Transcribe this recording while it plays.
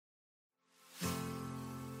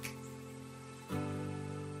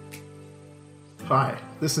Hi,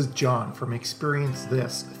 this is John from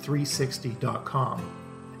ExperienceThis360.com,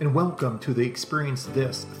 and welcome to the Experience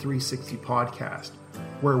This 360 podcast,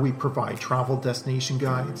 where we provide travel destination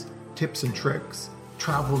guides, tips and tricks,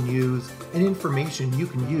 travel news, and information you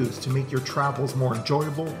can use to make your travels more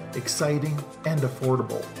enjoyable, exciting, and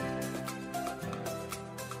affordable.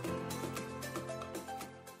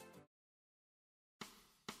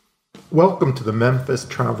 Welcome to the Memphis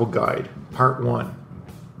Travel Guide, Part 1.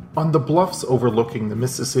 On the bluffs overlooking the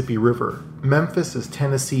Mississippi River, Memphis is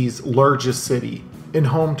Tennessee's largest city and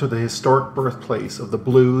home to the historic birthplace of the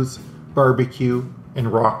blues, barbecue,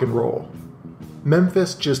 and rock and roll.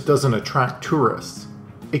 Memphis just doesn't attract tourists.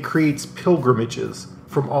 It creates pilgrimages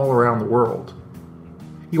from all around the world.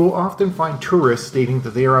 You will often find tourists stating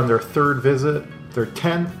that they are on their third visit, their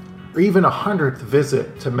 10th, or even 100th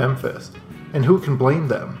visit to Memphis. And who can blame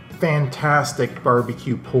them? Fantastic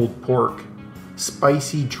barbecue pulled pork,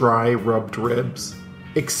 spicy dry rubbed ribs,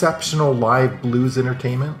 exceptional live blues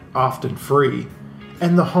entertainment, often free,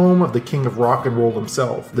 and the home of the king of rock and roll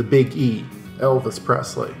himself, the Big E, Elvis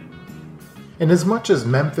Presley. And as much as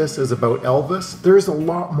Memphis is about Elvis, there is a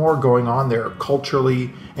lot more going on there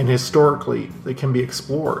culturally and historically that can be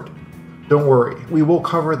explored. Don't worry, we will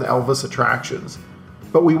cover the Elvis attractions,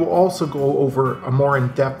 but we will also go over a more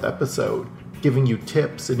in-depth episode giving you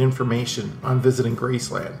tips and information on visiting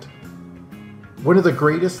Graceland. One of the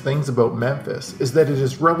greatest things about Memphis is that it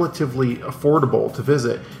is relatively affordable to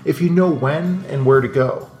visit if you know when and where to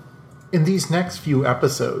go. In these next few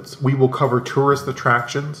episodes, we will cover tourist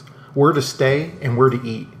attractions, where to stay, and where to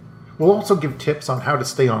eat. We'll also give tips on how to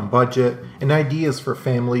stay on budget and ideas for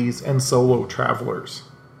families and solo travelers.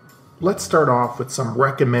 Let's start off with some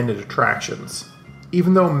recommended attractions.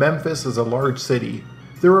 Even though Memphis is a large city,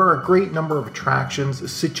 there are a great number of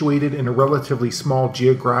attractions situated in a relatively small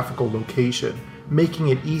geographical location, making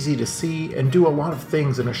it easy to see and do a lot of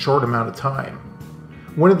things in a short amount of time.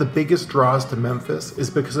 One of the biggest draws to Memphis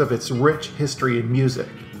is because of its rich history and music,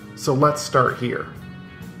 so let's start here.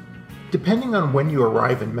 Depending on when you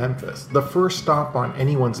arrive in Memphis, the first stop on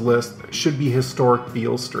anyone's list should be historic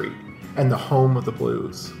Beale Street and the home of the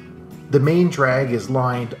blues. The main drag is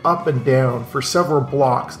lined up and down for several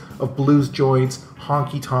blocks of blues joints,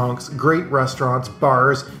 honky-tonks, great restaurants,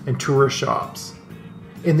 bars, and tourist shops.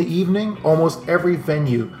 In the evening, almost every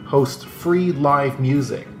venue hosts free live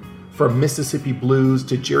music, from Mississippi Blues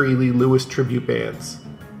to Jerry Lee Lewis tribute bands.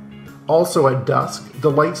 Also at dusk,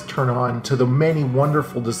 the lights turn on to the many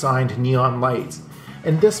wonderful designed neon lights,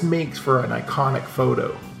 and this makes for an iconic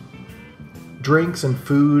photo. Drinks and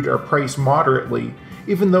food are priced moderately,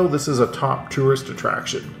 even though this is a top tourist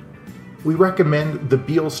attraction. We recommend the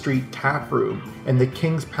Beale Street Tap Room and the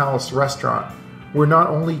King's Palace Restaurant, where not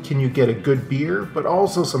only can you get a good beer, but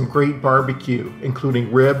also some great barbecue,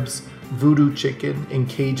 including ribs, voodoo chicken, and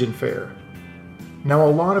Cajun fare. Now, a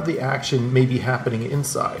lot of the action may be happening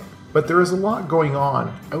inside, but there is a lot going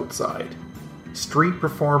on outside. Street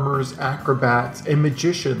performers, acrobats, and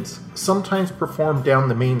magicians sometimes perform down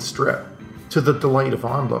the main strip, to the delight of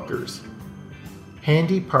onlookers.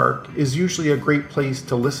 Handy Park is usually a great place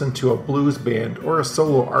to listen to a blues band or a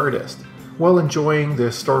solo artist while enjoying the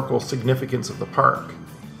historical significance of the park.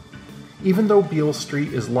 Even though Beale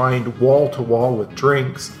Street is lined wall to wall with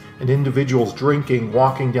drinks and individuals drinking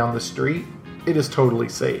walking down the street, it is totally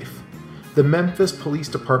safe. The Memphis Police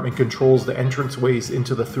Department controls the entranceways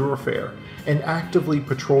into the thoroughfare and actively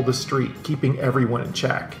patrol the street, keeping everyone in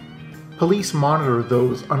check. Police monitor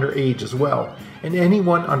those underage as well, and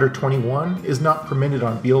anyone under 21 is not permitted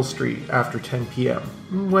on Beale Street after 10 p.m.,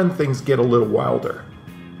 when things get a little wilder.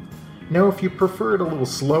 Now, if you prefer it a little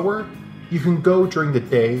slower, you can go during the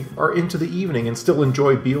day or into the evening and still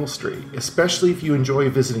enjoy Beale Street, especially if you enjoy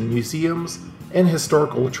visiting museums and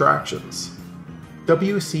historical attractions.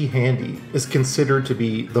 W.C. Handy is considered to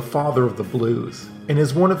be the father of the blues and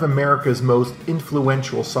is one of America's most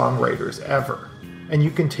influential songwriters ever. And you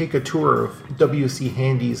can take a tour of W.C.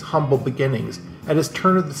 Handy's humble beginnings at his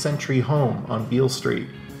turn-of-the-century home on Beale Street.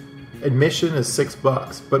 Admission is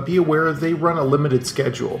 $6, but be aware they run a limited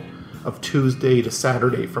schedule of Tuesday to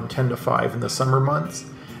Saturday from 10 to 5 in the summer months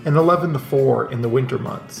and 11 to 4 in the winter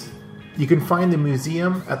months. You can find the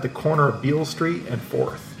museum at the corner of Beale Street and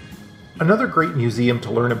 4th. Another great museum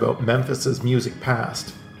to learn about Memphis's music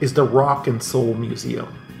past is the Rock and Soul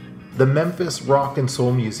Museum. The Memphis Rock and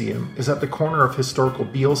Soul Museum is at the corner of historical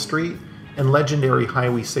Beale Street and legendary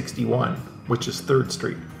Highway 61, which is 3rd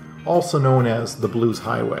Street, also known as the Blues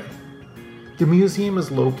Highway. The museum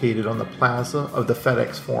is located on the plaza of the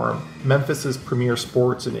FedEx Forum, Memphis's premier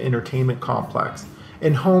sports and entertainment complex,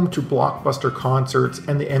 and home to blockbuster concerts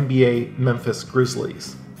and the NBA Memphis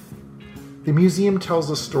Grizzlies. The museum tells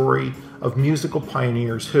a story of musical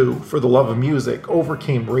pioneers who, for the love of music,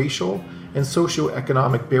 overcame racial and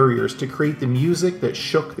socioeconomic barriers to create the music that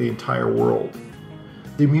shook the entire world.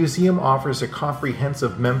 The museum offers a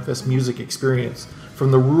comprehensive Memphis music experience from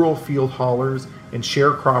the rural field haulers and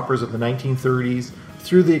sharecroppers of the 1930s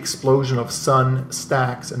through the explosion of Sun,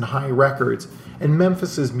 Stax, and High Records and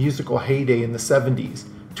Memphis's musical heyday in the 70s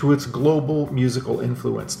to its global musical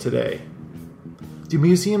influence today. The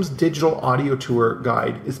museum's digital audio tour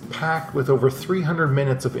guide is packed with over 300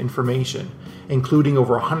 minutes of information, including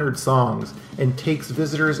over 100 songs, and takes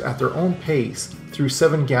visitors at their own pace through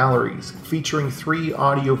 7 galleries featuring 3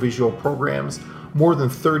 audiovisual programs, more than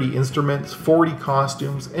 30 instruments, 40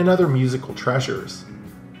 costumes, and other musical treasures.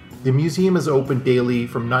 The museum is open daily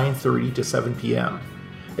from 9:30 to 7 p.m.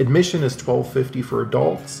 Admission is $12.50 for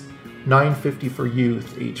adults, $9.50 for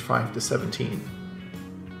youth aged 5 to 17.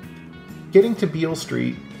 Getting to Beale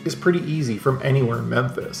Street is pretty easy from anywhere in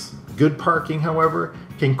Memphis. Good parking, however,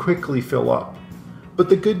 can quickly fill up. But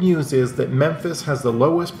the good news is that Memphis has the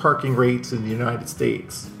lowest parking rates in the United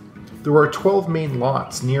States. There are 12 main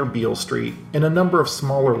lots near Beale Street and a number of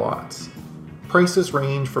smaller lots. Prices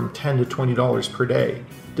range from $10 to $20 per day,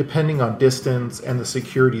 depending on distance and the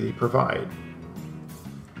security they provide.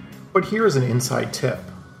 But here's an inside tip.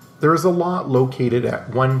 There is a lot located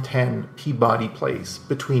at 110 Peabody Place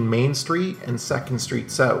between Main Street and 2nd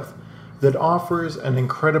Street South that offers an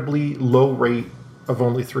incredibly low rate of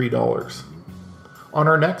only $3. On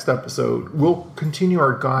our next episode, we'll continue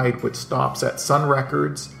our guide with stops at Sun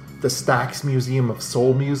Records, the Stax Museum of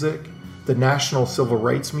Soul Music, the National Civil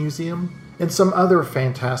Rights Museum, and some other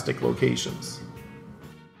fantastic locations.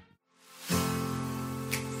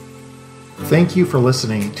 Thank you for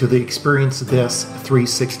listening to the Experience This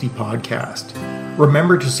 360 podcast.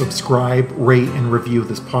 Remember to subscribe, rate, and review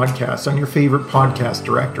this podcast on your favorite podcast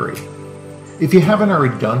directory. If you haven't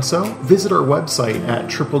already done so, visit our website at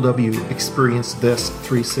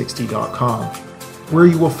www.experiencethis360.com, where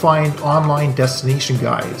you will find online destination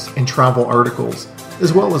guides and travel articles,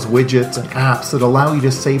 as well as widgets and apps that allow you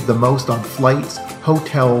to save the most on flights,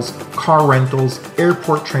 hotels, car rentals,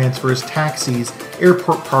 airport transfers, taxis,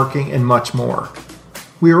 airport parking, and much more.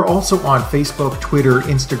 We are also on Facebook, Twitter,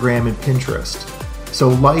 Instagram, and Pinterest. So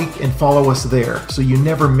like and follow us there so you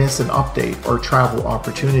never miss an update or travel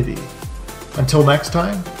opportunity. Until next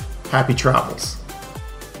time, happy travels.